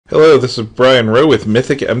Hello, this is Brian Rowe with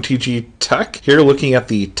Mythic MTG Tech, here looking at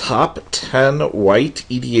the top 10 white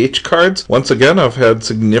EDH cards. Once again, I've had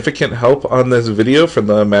significant help on this video from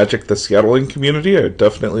the Magic the Seattling community. I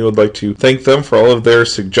definitely would like to thank them for all of their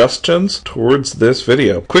suggestions towards this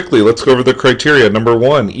video. Quickly, let's go over the criteria. Number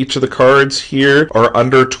one, each of the cards here are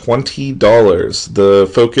under $20.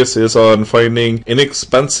 The focus is on finding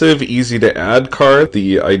inexpensive, easy to add cards.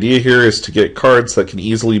 The idea here is to get cards that can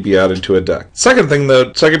easily be added to a deck.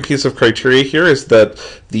 Second piece of criteria here is that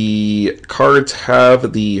the cards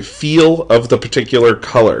have the feel of the particular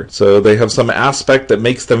color. So they have some aspect that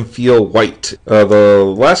makes them feel white. The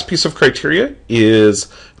last piece of criteria is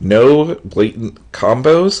no blatant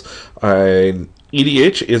combos.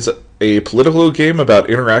 EDH is a political game about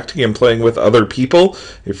interacting and playing with other people.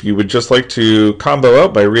 If you would just like to combo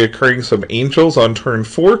out by reoccurring some angels on turn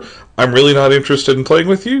 4, I'm really not interested in playing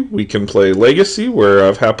with you. We can play Legacy, where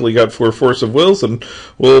I've happily got 4 Force of Wills, and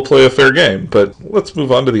we'll play a fair game. But let's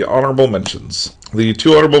move on to the honorable mentions. The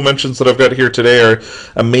 2 honorable mentions that I've got here today are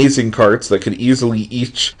amazing cards that could easily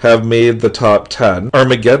each have made the top 10.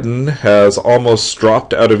 Armageddon has almost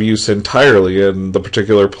dropped out of use entirely in the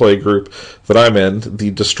particular play group that I'm in.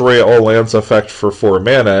 The Destroy All Lands effect for 4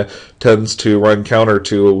 mana tends to run counter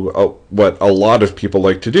to what a lot of people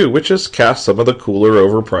like to do, which is cast some of the cooler,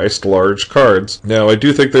 overpriced large cards. Now, I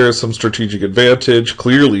do think there is some strategic advantage,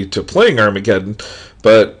 clearly, to playing Armageddon,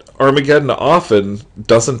 but Armageddon often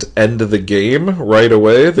doesn't end the game right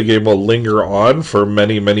away. The game will linger on for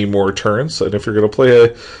many, many more turns, and if you're going to play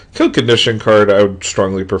a kill condition card, I would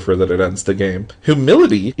strongly prefer that it ends the game.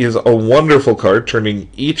 Humility is a wonderful card, turning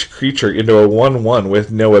each creature into a 1/1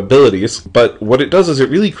 with no abilities, but what it does is it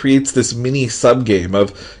really creates this mini subgame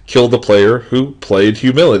of kill the player who played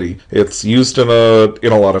Humility. It's used in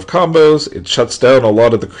a lot of combos. It shuts down a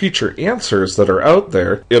lot of the creature answers that are out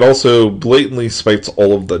there. It also blatantly spites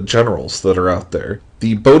all of the generals that are out there.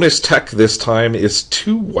 The bonus tech this time is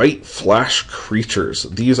 2 white flash creatures.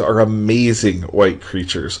 These are amazing white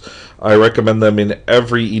creatures. I recommend them in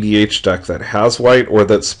every EDH deck that has white or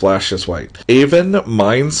that splashes white. Haven,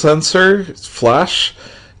 Mind Sensor, flash.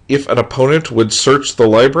 If an opponent would search the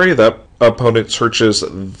library, that opponent searches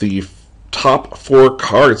the top 4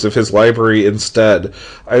 cards of his library instead.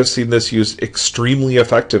 I've seen this used extremely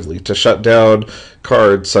effectively to shut down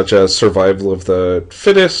cards such as Survival of the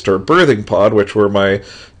Fittest or Birthing Pod, which were my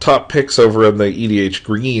top picks over on the EDH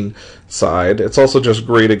green side. It's also just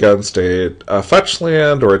great against a fetch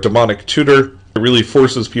land or a demonic tutor. It really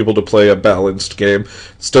forces people to play a balanced game.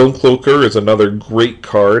 Stonecloaker is another great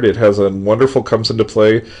card. It has a wonderful comes into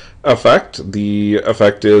play effect. The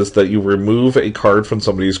effect is that you remove a card from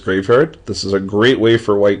somebody's graveyard. This is a great way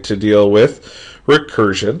for white to deal with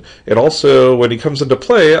recursion. It also, when he comes into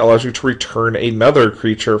play, allows you to return another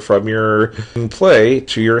creature from your play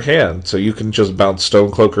to your hand. So you can just bounce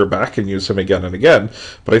Stonecloaker back and use him again and again.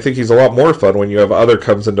 But I think he's a lot more fun when you have other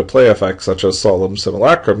comes into play effects, such as Solemn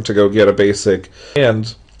Simulacrum, to go get a basic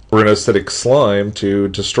and or an acidic slime to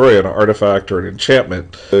destroy an artifact or an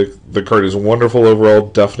enchantment. The card is wonderful overall.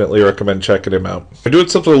 Definitely recommend checking him out. I'm doing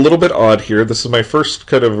something a little bit odd here. This is my first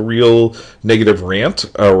kind of real negative rant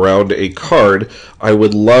around a card. I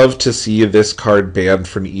would love to see this card banned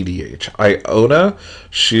from EDH. Iona,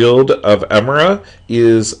 Shield of Emera,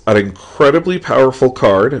 is an incredibly powerful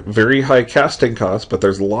card, very high casting cost, but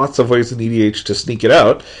there's lots of ways in EDH to sneak it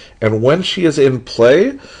out. And when she is in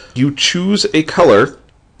play, you choose a color,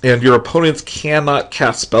 and your opponents cannot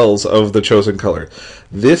cast spells of the chosen color.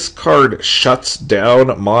 This card shuts down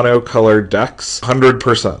monocolored decks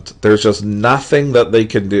 100%. There's just nothing that they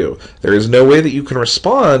can do. There is no way that you can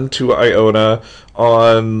respond to Iona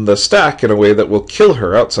on the stack in a way that will kill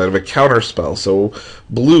her outside of a counter spell. So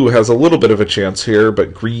blue has a little bit of a chance here,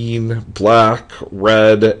 but green, black,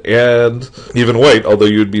 red, and even white, although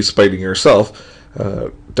you would be spiting yourself,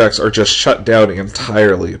 decks are just shut down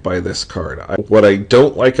entirely by this card. What I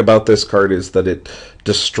don't like about this card is that it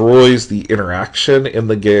destroys the interaction in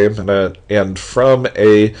the game, and from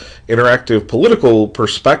a interactive political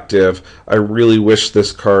perspective, I really wish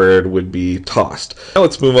this card would be tossed. Now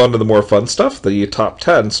let's move on to the more fun stuff, the top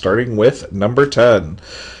 10, starting with number 10.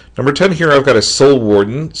 Number 10 here, I've got a Soul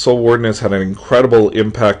Warden. Soul Warden has had an incredible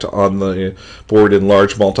impact on the board in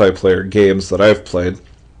large multiplayer games that I've played.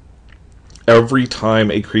 Every time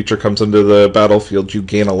a creature comes into the battlefield, you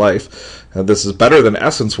gain a life. This is better than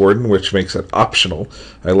Essence Warden, which makes it optional.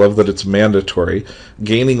 I love that it's mandatory.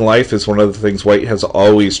 Gaining life is one of the things White has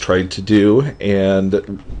always tried to do,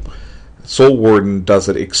 and Soul Warden does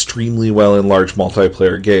it extremely well in large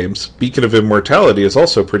multiplayer games. Beacon of Immortality is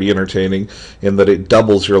also pretty entertaining in that it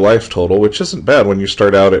doubles your life total, which isn't bad when you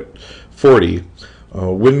start out at 40.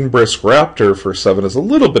 Windbrisk Raptor for 7 is a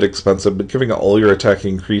little bit expensive, but giving all your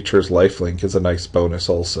attacking creatures lifelink is a nice bonus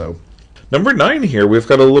also. Number 9 here, we've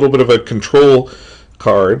got a little bit of a control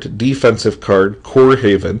card, defensive card, Kor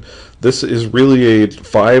Haven. This is really a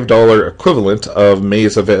 $5 equivalent of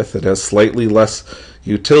Maze of Ith. It has slightly less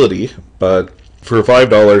utility, but for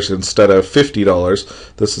 $5 instead of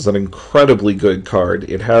 $50, this is an incredibly good card.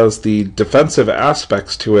 It has the defensive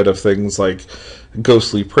aspects to it of things like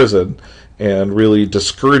Ghostly Prison, and really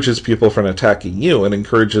discourages people from attacking you and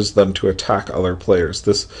encourages them to attack other players.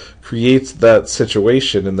 This creates that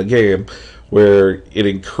situation in the game where it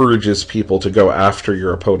encourages people to go after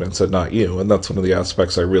your opponents and not you, and that's one of the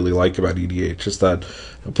aspects I really like about EDH, is that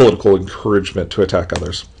political encouragement to attack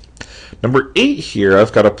others. Number 8 here,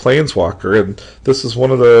 I've got a Planeswalker, and this is one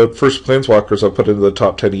of the first Planeswalkers I've put into the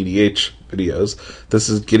top 10 EDH videos. This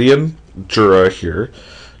is Gideon Jura here.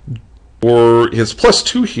 Or his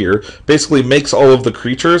 +2 here basically makes all of the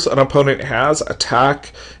creatures an opponent has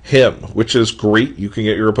attack him, which is great. You can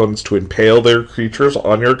get your opponents to impale their creatures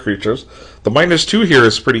on your creatures. The -2 here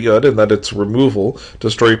is pretty good in that it's removal,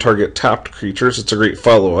 destroy target tapped creatures. It's a great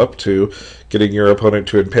follow-up to getting your opponent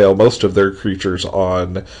to impale most of their creatures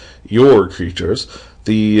on your creatures.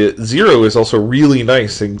 The 0 is also really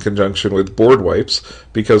nice in conjunction with board wipes,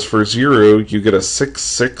 because for 0 you get a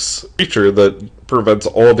 6/6 creature that prevents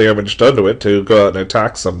all damage done to it to go out and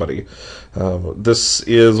attack somebody. This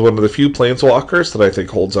is one of the few Planeswalkers that I think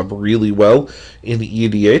holds up really well in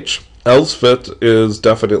EDH. Elspeth is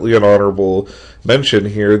definitely an honorable mention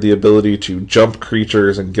here. The ability to jump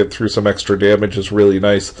creatures and get through some extra damage is really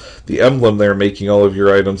nice. The emblem there making all of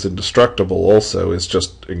your items indestructible also is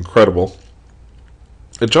just incredible.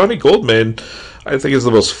 Johnny Goldman, I think, is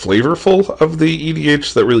the most flavorful of the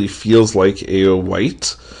EDH that really feels like a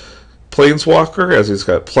white Planeswalker, as he's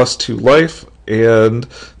got +2 life and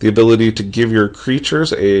the ability to give your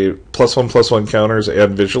creatures a +1/+1 counters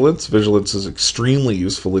and vigilance. Vigilance is extremely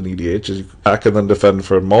useful in EDH as you attack and then defend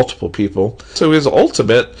from multiple people. So his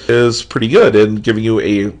ultimate is pretty good in giving you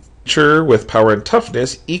a creature with power and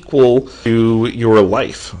toughness equal to your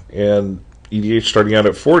life, and EDH starting out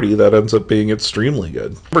at 40, that ends up being extremely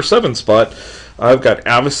good. Number 7 spot, I've got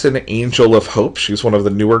Avacyn, Angel of Hope. She's one of the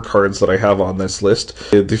newer cards that I have on this list.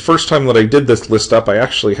 The first time that I did this list up, I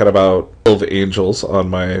actually had about 12 angels on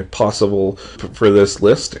my possible for this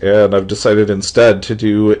list, and I've decided instead to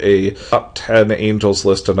do a top 10 angels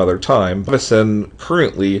list another time. Avacyn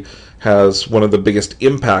currently has one of the biggest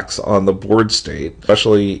impacts on the board state,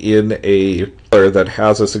 especially in a color that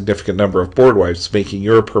has a significant number of board wipes. Making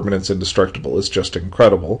your permanents indestructible is just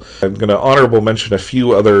incredible. I'm going to honorable mention a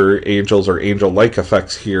few other angels or angel-like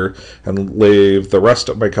effects here and leave the rest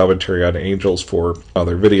of my commentary on angels for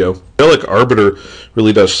another video. Angelic Arbiter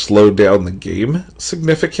really does slow down the game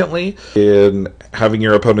significantly in having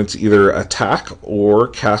your opponents either attack or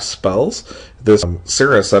cast spells. This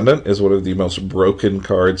Serra Ascendant is one of the most broken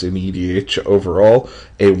cards in EDH overall.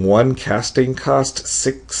 A 1 casting cost,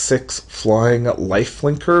 6/6 flying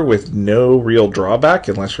lifelinker with no real drawback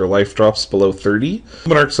unless your life drops below 30.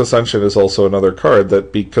 Monarch's Ascension is also another card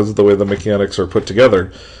that, because of the way the mechanics are put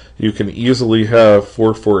together, you can easily have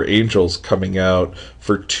 4/4 angels coming out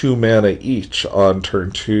for 2 mana each on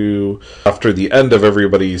turn 2 after the end of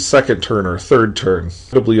everybody's second turn or third turn.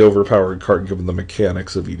 Incredibly overpowered card given the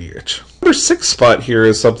mechanics of EDH. Number 6 spot here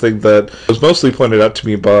is something that was mostly pointed out to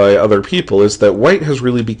me by other people, is that white has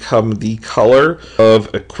really become the color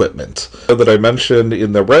of equipment. That I mentioned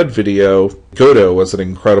in the red video, Godo was an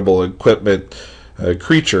incredible equipment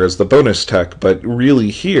creature as the bonus tech, but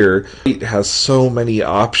really here it has so many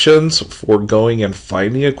options for going and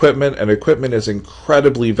finding equipment, and equipment is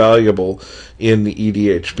incredibly valuable in the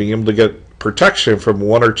EDH. Being able to get protection from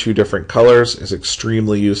 1 or 2 different colors is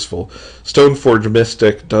extremely useful. Stoneforge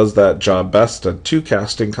Mystic does that job best at 2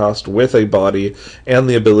 casting cost with a body, and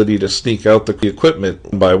the ability to sneak out the equipment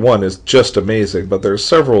 1 by 1 is just amazing. But there's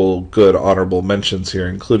several good honorable mentions here,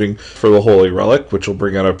 including for the Holy Relic, which will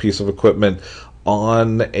bring out a piece of equipment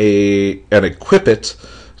on and equip it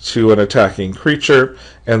to an attacking creature,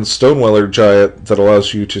 and Stoneweller Giant that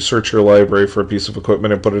allows you to search your library for a piece of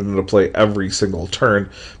equipment and put it into play every single turn,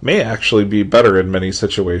 may actually be better in many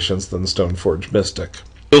situations than Stoneforge Mystic.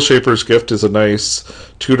 Skillshaper's Gift is a nice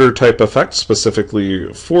tutor type effect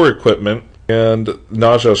specifically for equipment, and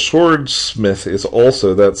Naja Swordsmith is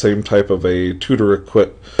also that same type of a tutor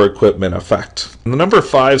equipment effect. In the number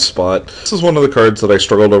 5 spot, this is one of the cards that I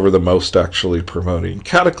struggled over the most actually promoting.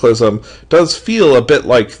 Cataclysm does feel a bit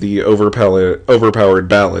like the overpowered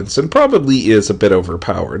balance, and probably is a bit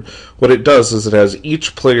overpowered. What it does is it has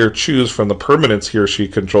each player choose from the permanents he or she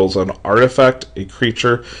controls an artifact, a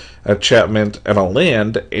creature, enchantment, and a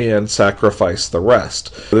land, and sacrifice the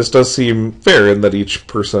rest. This does seem fair in that each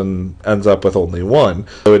person ends up with only one.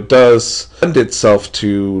 So it does lend itself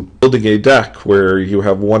to building a deck where you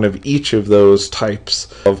have one of each of those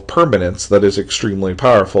types of permanents that is extremely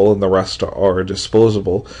powerful, and the rest are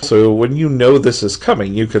disposable. So when you know this is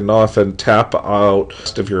coming, you can often tap out the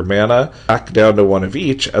rest of your mana, back down to one of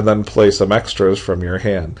each, and then play some extras from your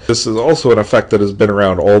hand. This is also an effect that has been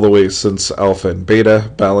around all the way since Alpha and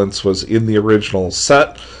Beta. Balance was in the original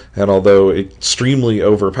set, and although extremely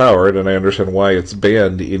overpowered, and I understand why it's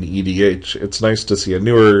banned in EDH, it's nice to see a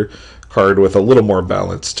newer card with a little more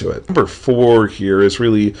balance to it. Number 4 here is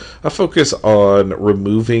really a focus on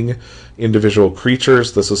removing individual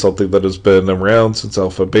creatures. This is something that has been around since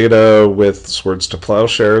Alpha Beta with Swords to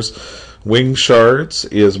Plowshares. Wing Shards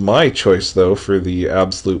is my choice, though, for the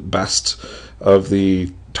absolute best of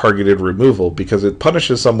the targeted removal, because it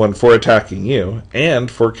punishes someone for attacking you and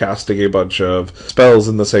for casting a bunch of spells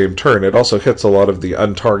in the same turn. It also hits a lot of the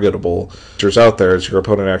untargetable creatures out there, as your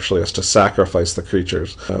opponent actually has to sacrifice the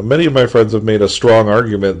creatures. Many of my friends have made a strong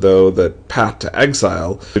argument, though, that Path to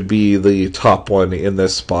Exile would be the top one in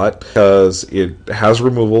this spot, because it has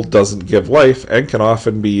removal, doesn't give life, and can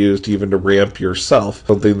often be used even to ramp yourself,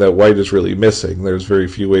 something that white is really missing. There's very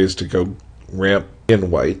few ways to go ramp in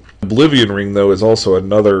white. Oblivion Ring, though, is also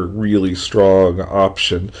another really strong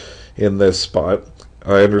option in this spot.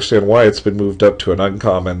 I understand why it's been moved up to an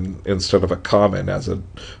uncommon instead of a common, as it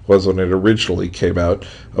was when it originally came out.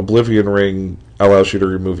 Oblivion Ring allows you to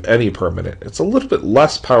remove any permanent. It's a little bit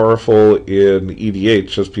less powerful in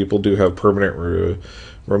EDH, as people do have permanent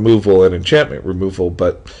removal and enchantment removal,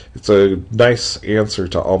 but it's a nice answer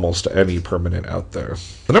to almost any permanent out there.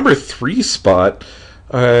 The number 3 spot,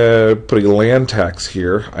 putting land tax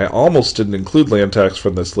here. I almost didn't include land tax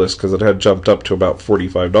from this list because it had jumped up to about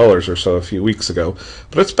 $45 or so a few weeks ago,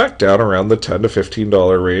 but it's back down around the $10 to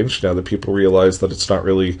 $15 range now that people realize that it's not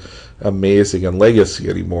really amazing in Legacy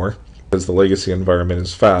anymore, because the Legacy environment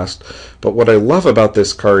is fast. But what I love about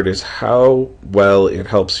this card is how well it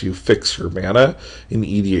helps you fix your mana in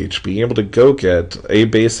EDH. Being able to go get a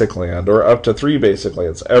basic land, or up to 3 basic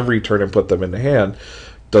lands every turn and put them in the hand,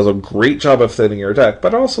 does a great job of thinning your deck,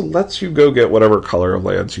 but also lets you go get whatever color of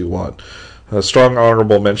lands you want. A strong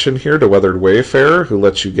honorable mention here to Weathered Wayfarer, who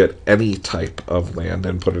lets you get any type of land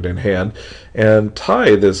and put it in hand. And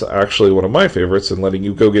Tithe is actually one of my favorites in letting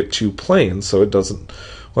you go get 2 plains, so it doesn't,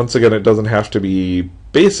 once again, it doesn't have to be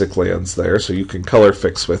basic lands there, so you can color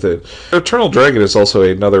fix with it. Eternal Dragon is also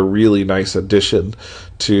another really nice addition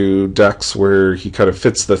to decks where he kind of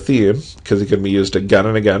fits the theme, because he can be used again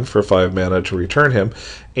and again for 5 mana to return him,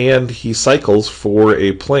 and he cycles for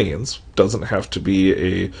a plains. Doesn't have to be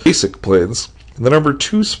a basic plains. In the number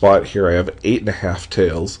 2 spot here, I have 8.5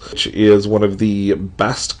 Tails, which is one of the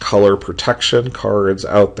best color protection cards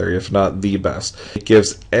out there, if not the best. It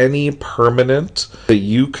gives any permanent that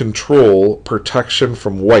you control protection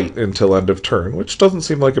from white until end of turn, which doesn't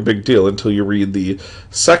seem like a big deal until you read the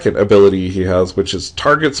second ability he has, which is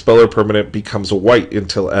target spell or permanent becomes white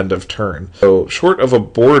until end of turn. So short of a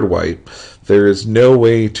board wipe, there is no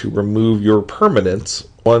way to remove your permanents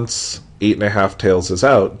once 8.5 Tails is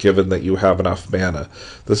out, given that you have enough mana.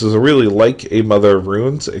 This is really like a Mother of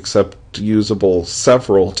Runes, except usable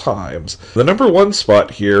several times. The number 1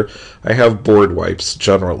 spot here, I have board wipes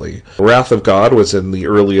generally. Wrath of God was in the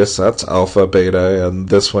earliest sets, Alpha, Beta, and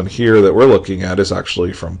this one here that we're looking at is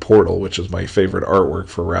actually from Portal, which is my favorite artwork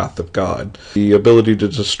for Wrath of God. The ability to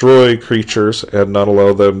destroy creatures and not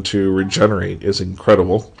allow them to regenerate is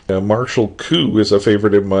incredible. Martial Coup is a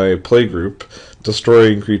favorite in my playgroup,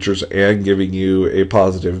 destroying creatures and giving you a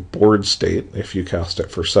positive board state. If you cast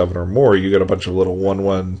it for 7 or more, you get a bunch of little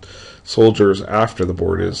 1/1 soldiers after the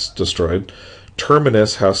board is destroyed.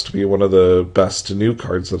 Terminus has to be one of the best new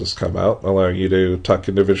cards that has come out, allowing you to tuck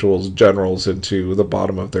individuals' generals into the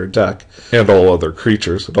bottom of their deck, and all other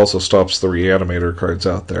creatures. It also stops the Reanimator cards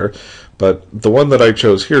out there. But the one that I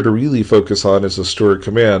chose here to really focus on is the Steward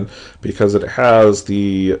Command, because it has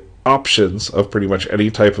the options of pretty much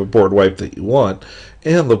any type of board wipe that you want,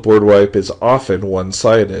 and the board wipe is often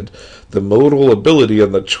one-sided. The modal ability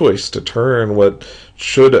and the choice to turn what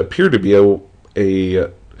should appear to be a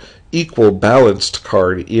equal balanced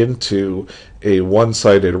card into a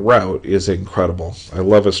one-sided route is incredible. I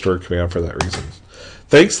love a Steward Command for that reason.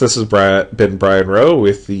 Thanks, this has been Brian Rowe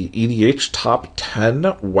with the EDH Top 10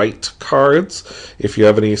 White Cards. If you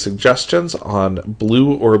have any suggestions on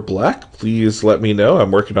blue or black, please let me know.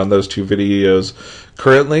 I'm working on those 2 videos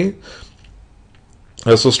currently.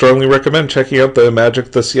 I also strongly recommend checking out the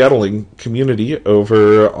Magic the Seattling community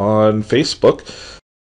over on Facebook.